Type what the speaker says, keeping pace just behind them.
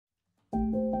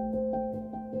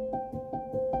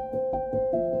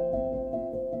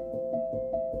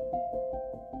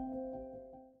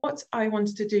what I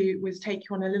wanted to do was take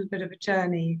you on a little bit of a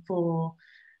journey for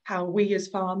how we as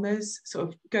farmers sort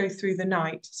of go through the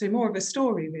night. So more of a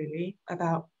story really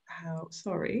about how,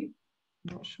 sorry,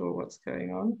 I'm not sure what's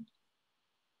going on.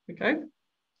 There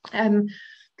we go.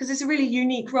 Because it's a really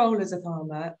unique role as a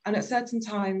farmer, and at certain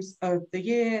times of the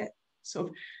year, sort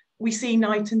of, we see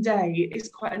night and day. It's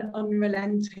quite an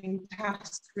unrelenting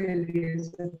task really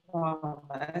as a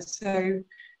farmer. So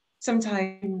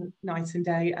sometimes night and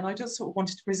day, and I just sort of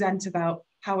wanted to present about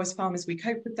how as farmers we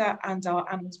cope with that and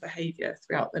our animals' behaviour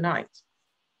throughout the night.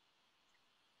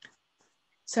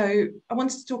 So I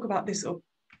wanted to talk about this sort of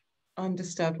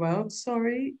undisturbed world.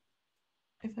 Sorry,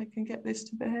 if I can get this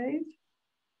to behave.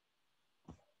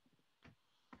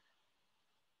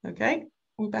 Okay,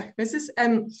 we're back in business.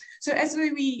 So as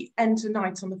we enter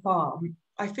night on the farm,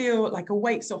 I feel like a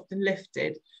weight's often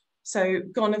lifted. So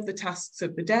gone are the tasks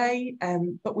of the day,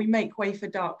 but we make way for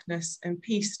darkness and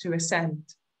peace to ascend.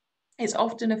 It's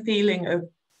often a feeling of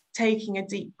taking a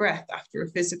deep breath after a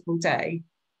physical day.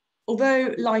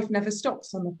 Although life never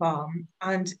stops on the farm,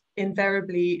 and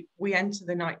invariably we enter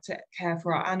the night to care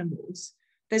for our animals,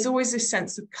 there's always this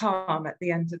sense of calm at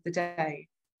the end of the day.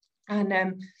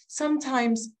 And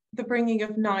sometimes the bringing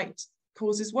of night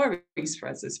causes worries for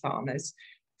us as farmers,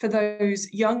 for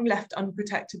those young left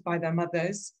unprotected by their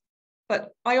mothers.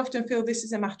 But I often feel this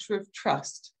is a matter of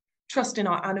trust in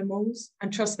our animals,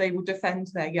 and trust they will defend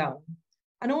their young.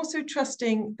 And also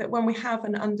trusting that when we have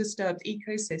an undisturbed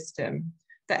ecosystem,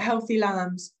 that healthy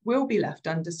lambs will be left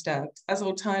undisturbed as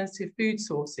alternative food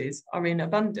sources are in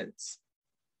abundance.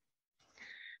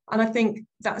 And I think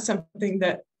that's something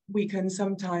that we can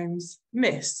sometimes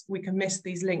miss. We can miss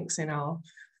these links in our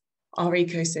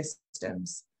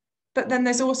ecosystems. But then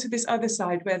there's also this other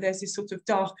side where there's this sort of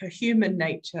darker human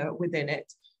nature within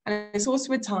it. And it's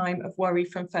also a time of worry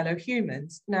from fellow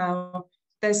humans. Now,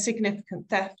 there's significant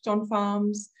theft on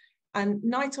farms, and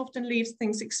night often leaves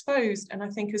things exposed. And I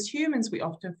think as humans, we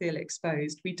often feel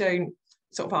exposed. We don't,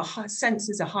 sort of our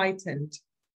senses are heightened.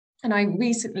 And I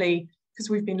recently, because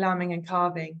we've been lambing and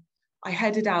calving, I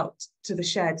headed out to the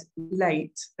shed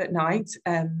late at night,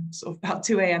 sort of about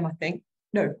 2 a.m. I think.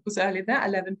 No, it was earlier than that,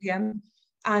 11 p.m.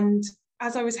 And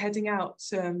as I was heading out,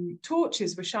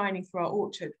 torches were shining through our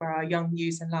orchard where our young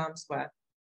ewes and lambs were.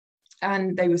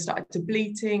 And they were started to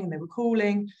bleating and they were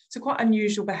calling. So quite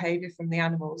unusual behaviour from the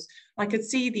animals. I could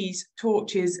see these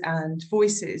torches and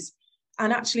voices.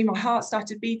 And actually my heart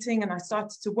started beating and I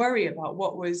started to worry about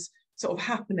what was sort of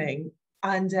happening.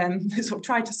 And sort of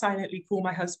tried to silently call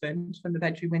my husband from the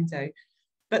bedroom window.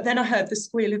 But then I heard the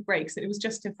squeal of brakes. It was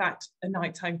just, in fact, a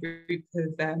nighttime group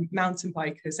of mountain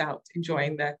bikers out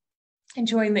enjoying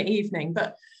the evening.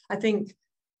 But I think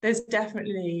there's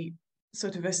definitely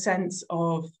sort of a sense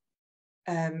of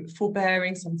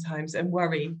forbearing sometimes and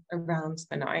worry around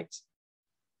the night.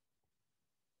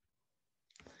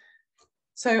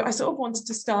 So I sort of wanted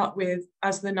to start with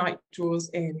as the night draws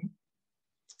in.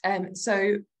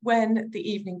 So when the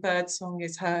evening bird song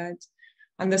is heard,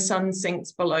 and the sun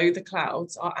sinks below the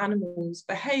clouds, our animals'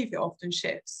 behaviour often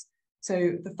shifts.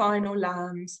 So the final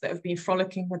lambs that have been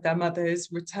frolicking with their mothers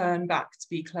return back to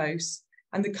be close.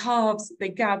 And the calves, they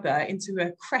gather into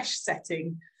a creche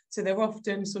setting. So they're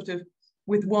often sort of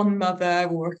with one mother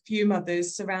or a few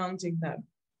mothers surrounding them.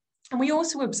 And we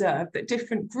also observe that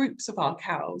different groups of our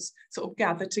cows sort of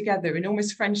gather together in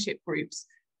almost friendship groups.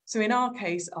 So in our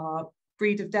case, our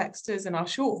breed of Dexters and our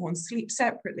Shorthorns sleep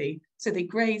separately. So they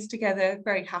graze together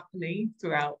very happily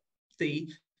throughout the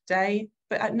day,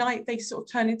 but at night they sort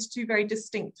of turn into two very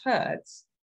distinct herds.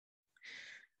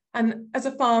 And as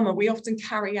a farmer, we often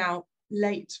carry out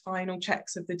late final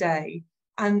checks of the day.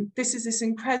 And this is this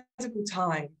incredible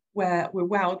time where we're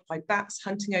wowed by bats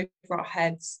hunting over our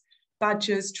heads,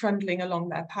 badgers trundling along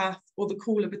their path, or the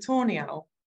call of a tawny owl.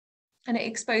 And it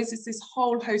exposes this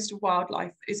whole host of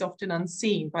wildlife that is often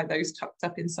unseen by those tucked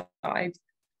up inside.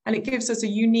 And it gives us a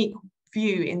unique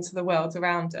view into the world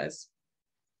around us.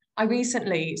 I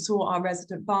recently saw our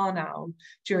resident barn owl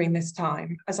during this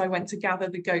time as I went to gather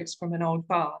the goats from an old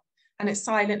barn, and it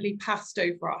silently passed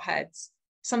over our heads,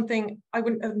 something I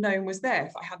wouldn't have known was there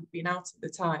if I hadn't been out at the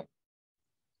time.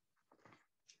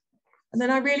 And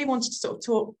then I really wanted to sort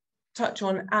of touch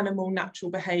on animal natural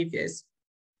behaviours.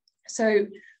 So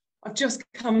I've just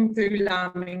come through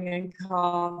lambing and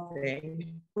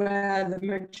calving, where the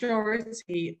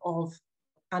majority of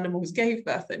animals gave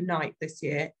birth at night this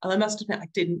year. And I must admit, I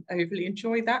didn't overly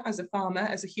enjoy that as a farmer,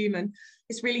 as a human.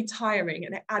 It's really tiring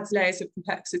and it adds layers of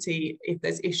complexity if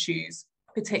there's issues,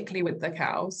 particularly with the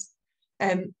cows.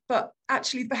 But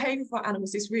actually the behaviour of our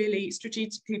animals is really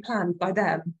strategically planned by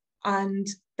them. And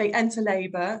they enter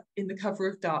labour in the cover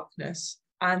of darkness.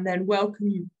 and then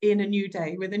welcome in a new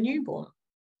day with a newborn,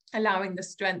 allowing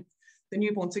the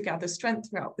newborn to gather strength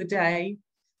throughout the day.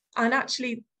 And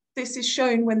actually, this is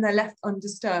shown when they're left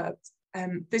undisturbed.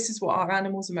 This is what our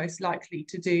animals are most likely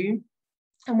to do.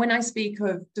 And when I speak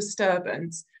of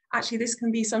disturbance, actually, this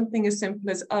can be something as simple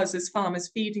as us as farmers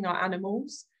feeding our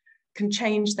animals can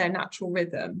change their natural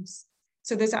rhythms.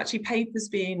 So there's actually papers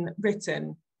being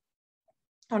written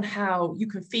on how you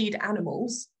can feed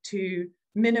animals to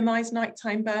minimize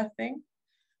nighttime birthing.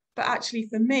 But actually,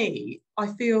 for me, I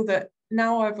feel that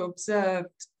now I've observed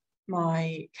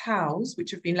my cows,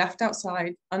 which have been left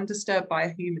outside undisturbed by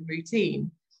a human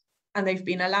routine, and they've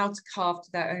been allowed to calve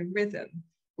to their own rhythm.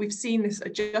 We've seen this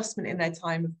adjustment in their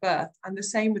time of birth, and the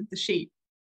same with the sheep.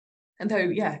 And though,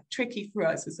 yeah, tricky for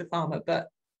us as a farmer, but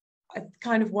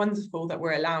kind of wonderful that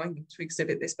we're allowing them to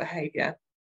exhibit this behavior.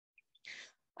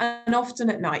 And often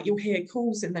at night, you'll hear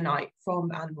calls in the night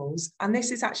from animals. And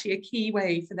this is actually a key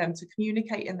way for them to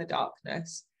communicate in the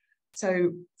darkness.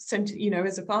 So, you know,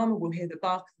 as a farmer, we'll hear the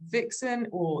bark of the vixen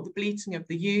or the bleating of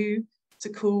the ewe to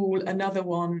call another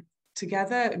one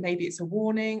together. Maybe it's a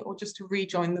warning or just to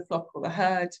rejoin the flock or the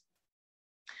herd.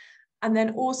 And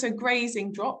then also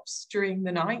grazing drops during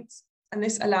the night. And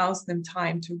this allows them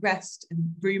time to rest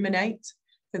and ruminate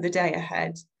for the day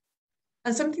ahead.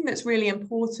 And something that's really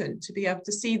important to be able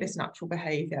to see this natural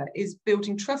behaviour is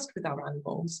building trust with our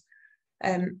animals.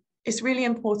 It's really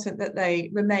important that they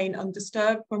remain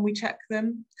undisturbed when we check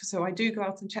them. So I do go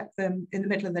out and check them in the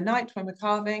middle of the night when we're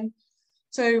calving.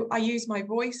 So I use my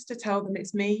voice to tell them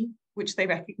it's me, which they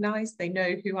recognise, they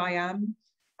know who I am.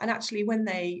 And actually when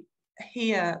they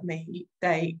hear me,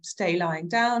 they stay lying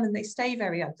down and they stay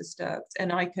very undisturbed.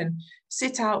 And I can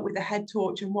sit out with a head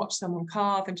torch and watch someone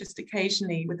calve, and just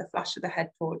occasionally with a flash of the head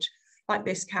torch, like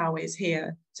this cow is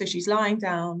here. So she's lying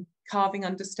down, calving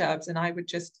undisturbed, and I would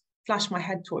just flash my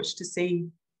head torch to see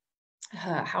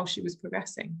how she was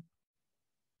progressing.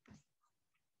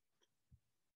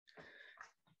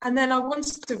 And then I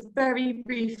wanted to very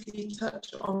briefly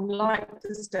touch on light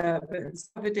disturbance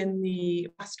covered in the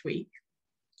last week,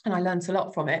 and I learned a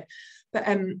lot from it. But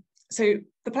so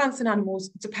the plants and animals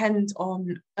depend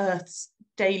on Earth's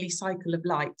daily cycle of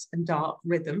light and dark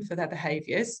rhythm for their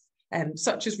behaviours,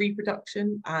 such as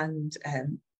reproduction and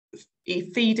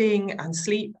feeding and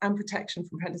sleep and protection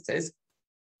from predators.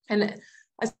 And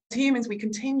as humans, we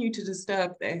continue to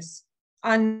disturb this.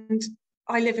 And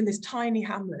I live in this tiny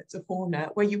hamlet of Horner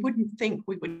where you wouldn't think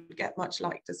we would get much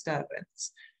light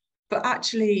disturbance. But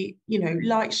actually, you know,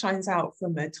 light shines out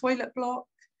from a toilet block,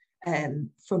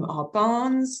 from our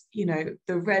barns. You know,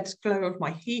 the red glow of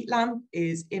my heat lamp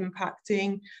is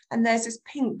impacting, and there's this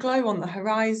pink glow on the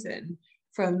horizon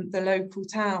from the local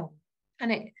town.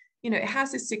 And it, you know, it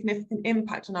has a significant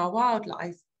impact on our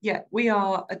wildlife, yet we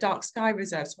are a dark sky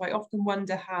reserve. So I often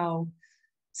wonder how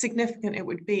significant it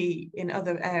would be in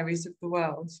other areas of the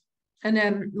world.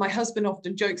 And my husband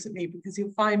often jokes at me because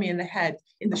he'll find me in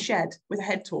the shed with a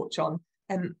head torch on.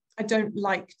 I don't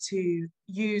like to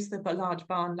use the large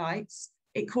barn lights.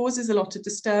 It causes a lot of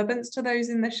disturbance to those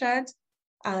in the shed.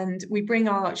 And we bring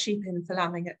our sheep in for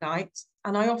lambing at night.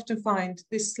 And I often find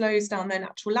this slows down their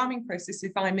natural lambing process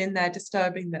if I'm in there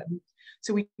disturbing them.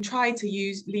 So we try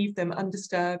to leave them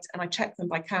undisturbed, and I check them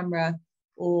by camera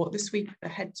or the sweep of the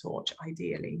head torch,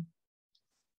 ideally.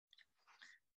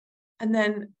 And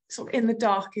then sort of in the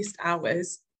darkest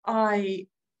hours, I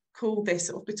call this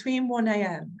sort of between 1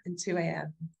 a.m. and 2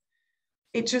 a.m.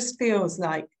 It just feels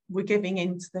like we're giving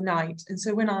into the night. And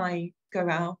so when I go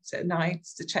out at night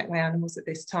to check my animals at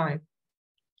this time,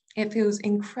 it feels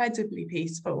incredibly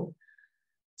peaceful.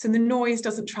 So the noise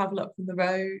doesn't travel up from the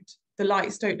road, the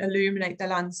lights don't illuminate the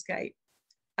landscape.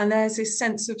 And there's this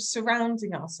sense of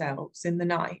surrounding ourselves in the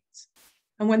night.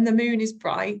 And when the moon is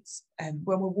bright, and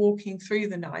when we're walking through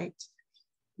the night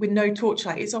with no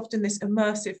torchlight, it's often this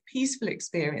immersive, peaceful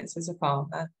experience as a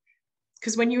farmer.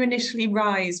 Because when you initially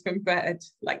rise from bed,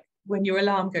 like when your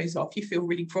alarm goes off, you feel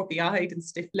really groggy-eyed and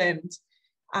stiff-limbed.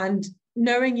 And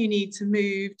knowing you need to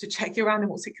move to check your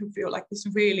animals, it can feel like this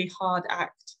really hard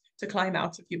act to climb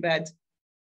out of your bed.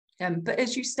 But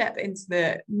as you step into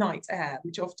the night air,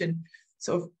 which often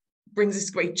sort of brings this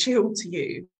great chill to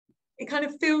you, it kind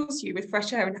of fills you with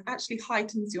fresh air and actually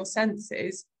heightens your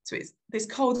senses. So it's this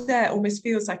cold air almost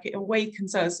feels like it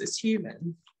awakens us as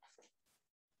humans.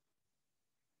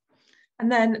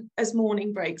 And then as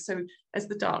morning breaks, so as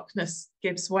the darkness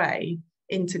gives way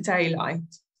into daylight,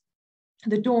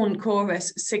 the dawn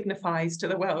chorus signifies to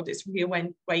the world its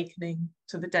reawakening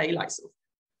to the daylight, sort of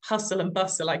hustle and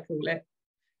bustle, I call it.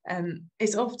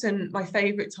 It's often my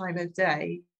favourite time of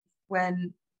day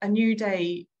when a new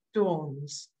day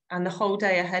dawns and the whole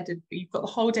day ahead of you, you've got the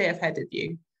whole day ahead of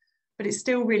you, but it's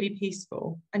still really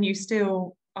peaceful and you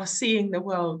still are seeing the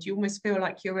world. You almost feel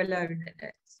like you're alone in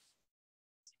it.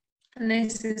 And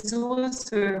this is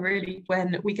also really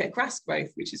when we get grass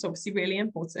growth, which is obviously really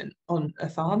important on a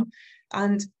farm,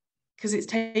 and because it's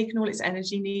taken all its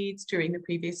energy needs during the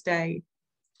previous day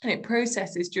and it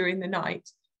processes during the night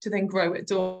to then grow at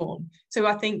dawn. So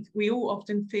I think we all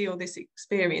often feel this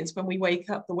experience when we wake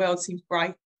up, the world seems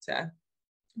brighter,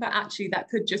 but actually that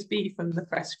could just be from the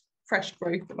fresh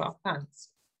growth of our plants.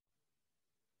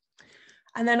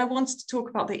 And then I wanted to talk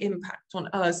about the impact on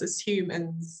us as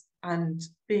humans and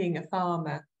being a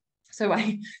farmer. So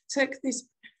I took this,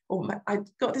 I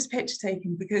got this picture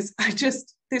taken because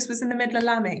this was in the middle of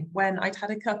lambing when I'd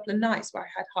had a couple of nights where I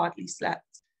had hardly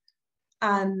slept.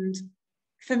 And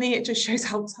for me, it just shows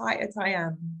how tired I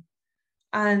am.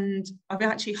 And I'm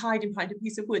actually hiding behind a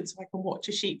piece of wood so I can watch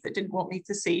a sheep that didn't want me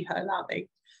to see her lambing.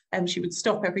 And she would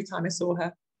stop every time I saw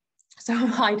her. So I'm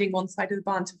hiding one side of the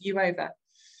barn to view over.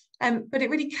 But it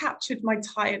really captured my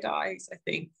tired eyes, I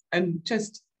think, and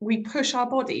just we push our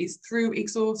bodies through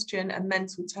exhaustion and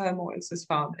mental turmoils as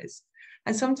farmers.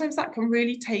 And sometimes that can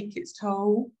really take its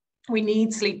toll. We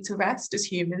need sleep to rest as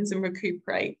humans and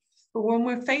recuperate. But when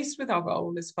we're faced with our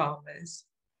role as farmers,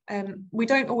 we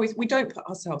don't put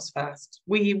ourselves first.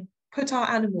 We put our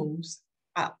animals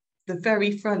at the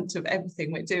very front of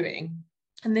everything we're doing.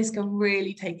 And this can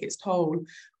really take its toll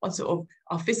on sort of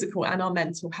our physical and our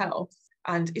mental health.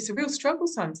 And it's a real struggle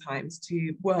sometimes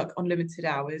to work on limited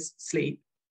hours sleep.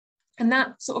 And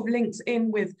that sort of links in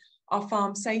with our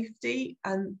farm safety.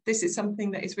 And this is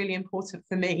something that is really important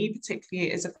for me,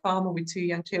 particularly as a farmer with 2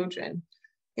 young children,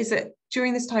 is that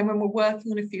during this time when we're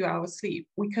working on a few hours sleep,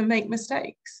 we can make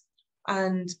mistakes.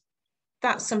 And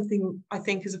that's something I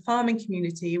think as a farming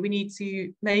community, we need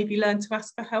to maybe learn to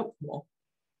ask for help more.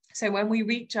 So when we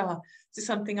reach to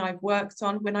something I've worked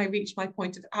on, when I reach my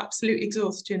point of absolute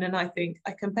exhaustion and I think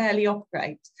I can barely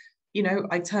operate, you know,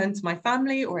 I turn to my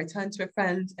family or I turn to a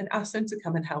friend and ask them to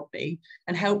come and help me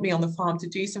on the farm to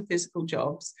do some physical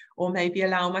jobs, or maybe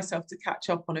allow myself to catch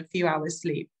up on a few hours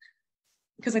sleep.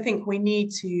 Because I think we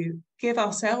need to give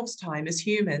ourselves time as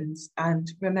humans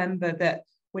and remember that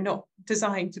we're not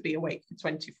designed to be awake for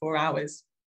 24 hours.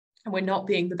 And we're not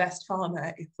being the best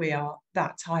farmer if we are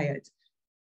that tired.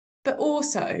 But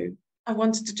also, I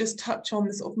wanted to just touch on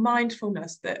the sort of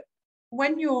mindfulness that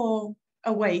when you're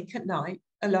awake at night,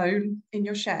 alone in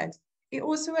your shed, it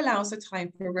also allows a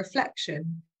time for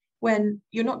reflection when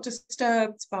you're not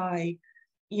disturbed by,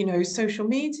 you know, social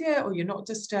media, or you're not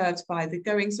disturbed by the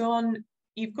goings on.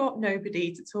 You've got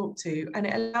nobody to talk to, and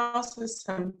it allows us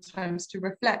sometimes to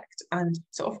reflect and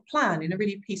sort of plan in a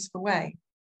really peaceful way.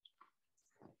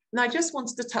 And I just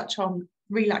wanted to touch on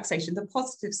relaxation, the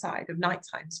positive side of night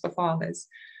times for farmers.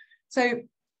 So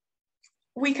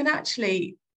we can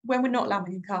actually, when we're not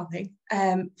lambing and calving,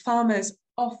 farmers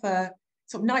offer,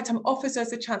 sort of nighttime offers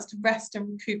us a chance to rest and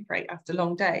recuperate after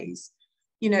long days.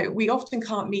 You know, we often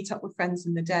can't meet up with friends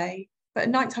in the day, but at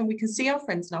nighttime we can see our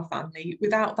friends and our family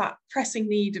without that pressing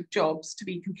need of jobs to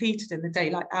be completed in the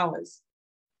daylight hours.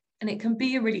 And it can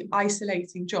be a really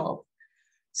isolating job.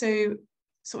 So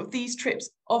sort of these trips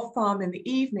off farm in the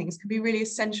evenings can be really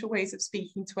essential ways of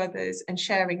speaking to others and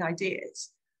sharing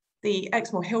ideas. The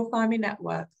Exmoor Hill Farming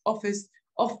Network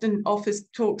often offers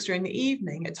talks during the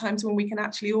evening at times when we can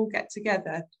actually all get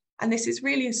together. And this is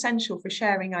really essential for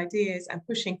sharing ideas and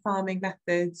pushing farming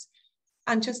methods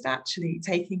and just actually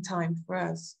taking time for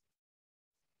us.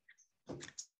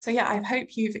 So yeah, I hope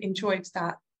you've enjoyed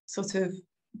that sort of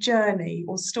journey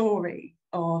or story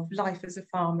of life as a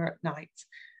farmer at night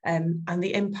and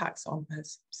the impacts on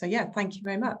us. So yeah, thank you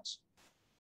very much.